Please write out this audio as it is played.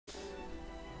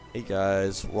Hey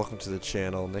guys, welcome to the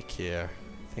channel. Nick here.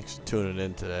 Thanks for tuning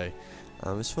in today.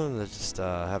 I just wanted to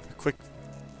have a quick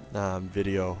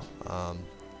video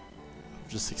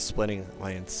just explaining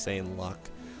my insane luck.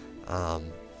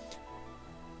 I'm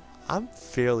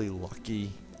fairly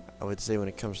lucky, I would say, when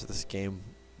it comes to this game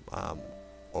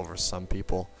over some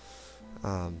people.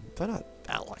 They're not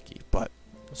that lucky, but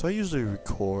so I usually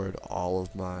record all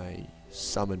of my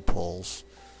summon pulls,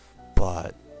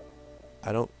 but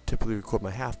I don't typically record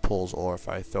my half pulls, or if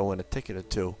I throw in a ticket or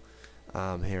two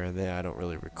here and there, I don't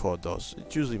really record those.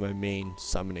 It's usually my main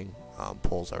summoning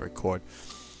pulls I record.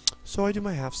 So I do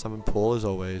my half summon pull as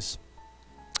always,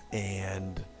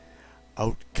 and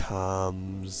out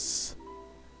comes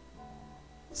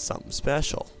something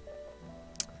special,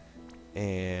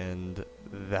 and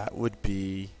that would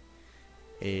be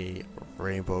a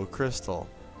rainbow crystal.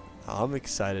 I'm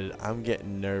excited. I'm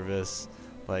getting nervous.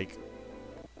 Like,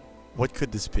 what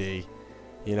could this be?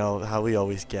 You know how we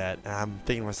always get. And I'm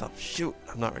thinking to myself, shoot,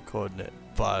 I'm not recording it.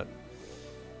 But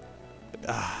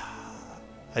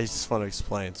I just want to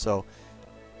explain. So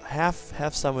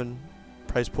half summon,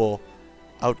 price pull,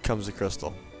 out comes the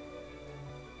crystal.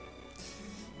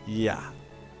 Yeah.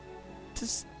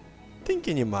 Just think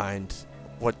in your mind,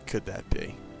 what could that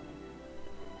be?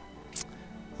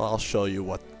 Well, I'll show you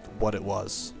what it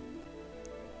was.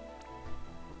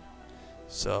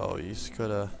 So you just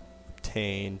gotta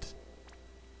obtained.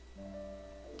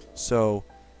 So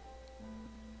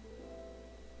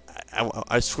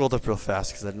I scrolled up real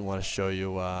fast because I didn't want to show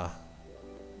you a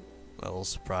little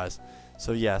surprise.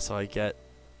 So yeah, so I get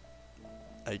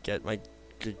my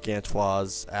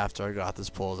Gargantuas after I got this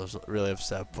pull. I was really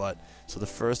upset, but so the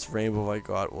first rainbow I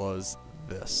got was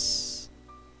this.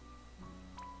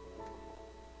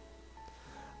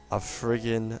 A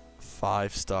friggin'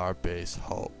 5-star base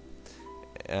hope.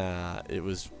 It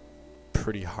was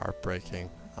pretty heartbreaking.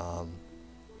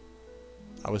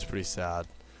 I was pretty sad.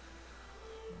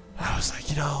 I was like,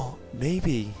 you know,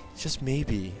 maybe, just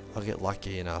maybe, I'll get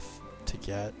lucky enough to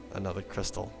get another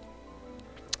crystal.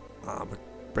 A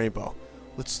rainbow.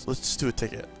 Let's just do a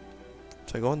ticket.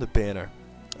 So I go on the banner,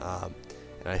 and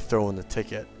I throw in the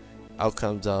ticket. Down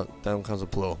comes a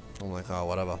blue. I'm like, oh,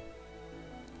 whatever.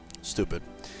 Stupid.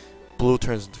 Blue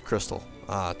turns into crystal,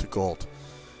 to gold.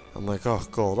 I'm like, oh,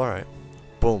 gold, alright.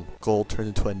 Boom, gold turned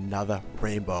into another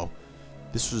rainbow.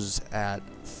 This was at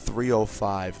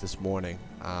 3:05 this morning.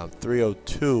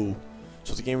 3:02,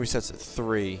 so the game resets at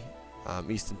 3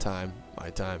 Eastern time, my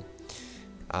time.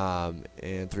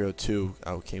 And 3:02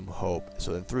 out came hope.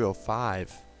 So then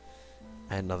 3:05,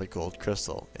 I had another gold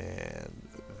crystal, and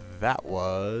that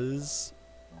was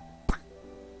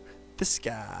this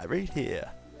guy right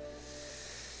here.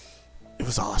 It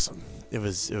was awesome. It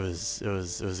was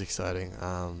exciting.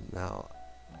 Now,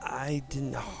 I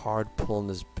didn't hard pull in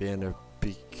this banner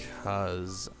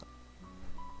because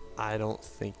I don't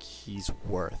think he's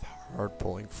worth hard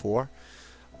pulling for.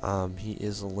 He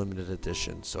is a limited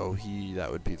edition, so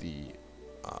that would be the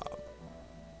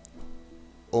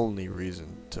only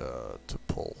reason to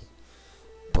pull.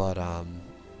 But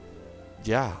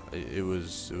yeah, it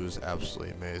was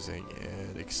absolutely amazing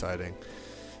and exciting.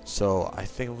 So I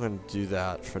think I'm going to do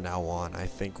that from now on. I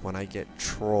think when I get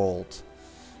trolled,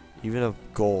 even a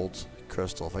gold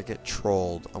crystal, if I get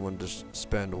trolled, I'm going to just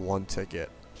spend one ticket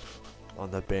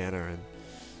on the banner and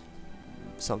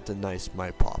something nice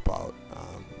might pop out.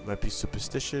 Might be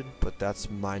superstition, but that's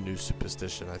my new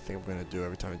superstition. I think I'm going to do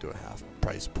every time I do a half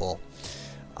price pull.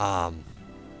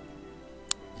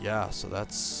 Yeah, so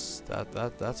that's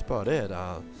about it.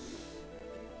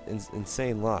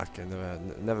 Insane luck.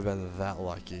 I've never been that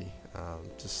lucky.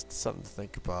 Just something to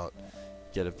think about.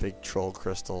 Get a big troll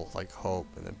crystal like hope,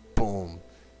 and then boom,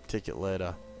 ticket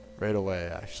later, right away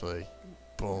actually,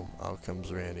 boom, out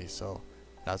comes Randy. So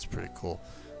that's pretty cool.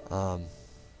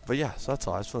 But yeah, so that's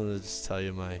all. I just wanted to just tell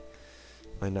you my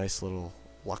nice little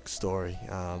luck story.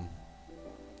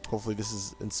 Hopefully this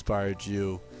has inspired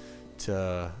you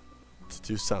to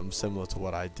do something similar to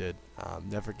what I did.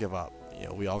 Never give up. You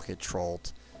know, we all get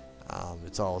trolled.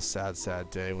 It's all a sad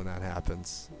day when that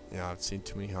happens. You know, I've seen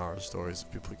too many horror stories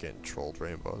of people getting trolled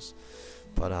rainbows.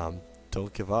 But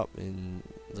don't give up, and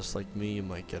just like me, you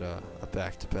might get a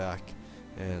back-to-back,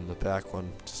 and the back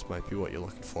one just might be what you're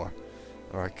looking for.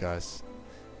 Alright guys,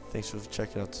 thanks for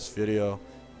checking out this video.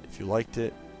 If you liked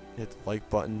it, hit the like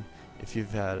button. If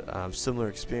you've had similar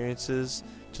experiences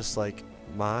just like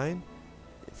mine,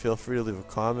 feel free to leave a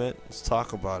comment. Let's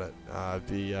talk about it. It'd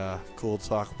be cool to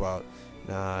talk about.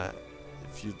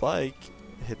 If you'd like,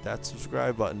 hit that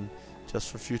subscribe button just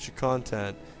for future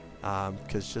content,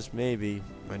 because just maybe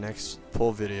my next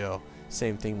pull video,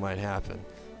 same thing might happen.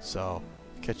 So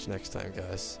Catch you next time,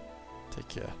 guys. Take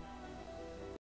care.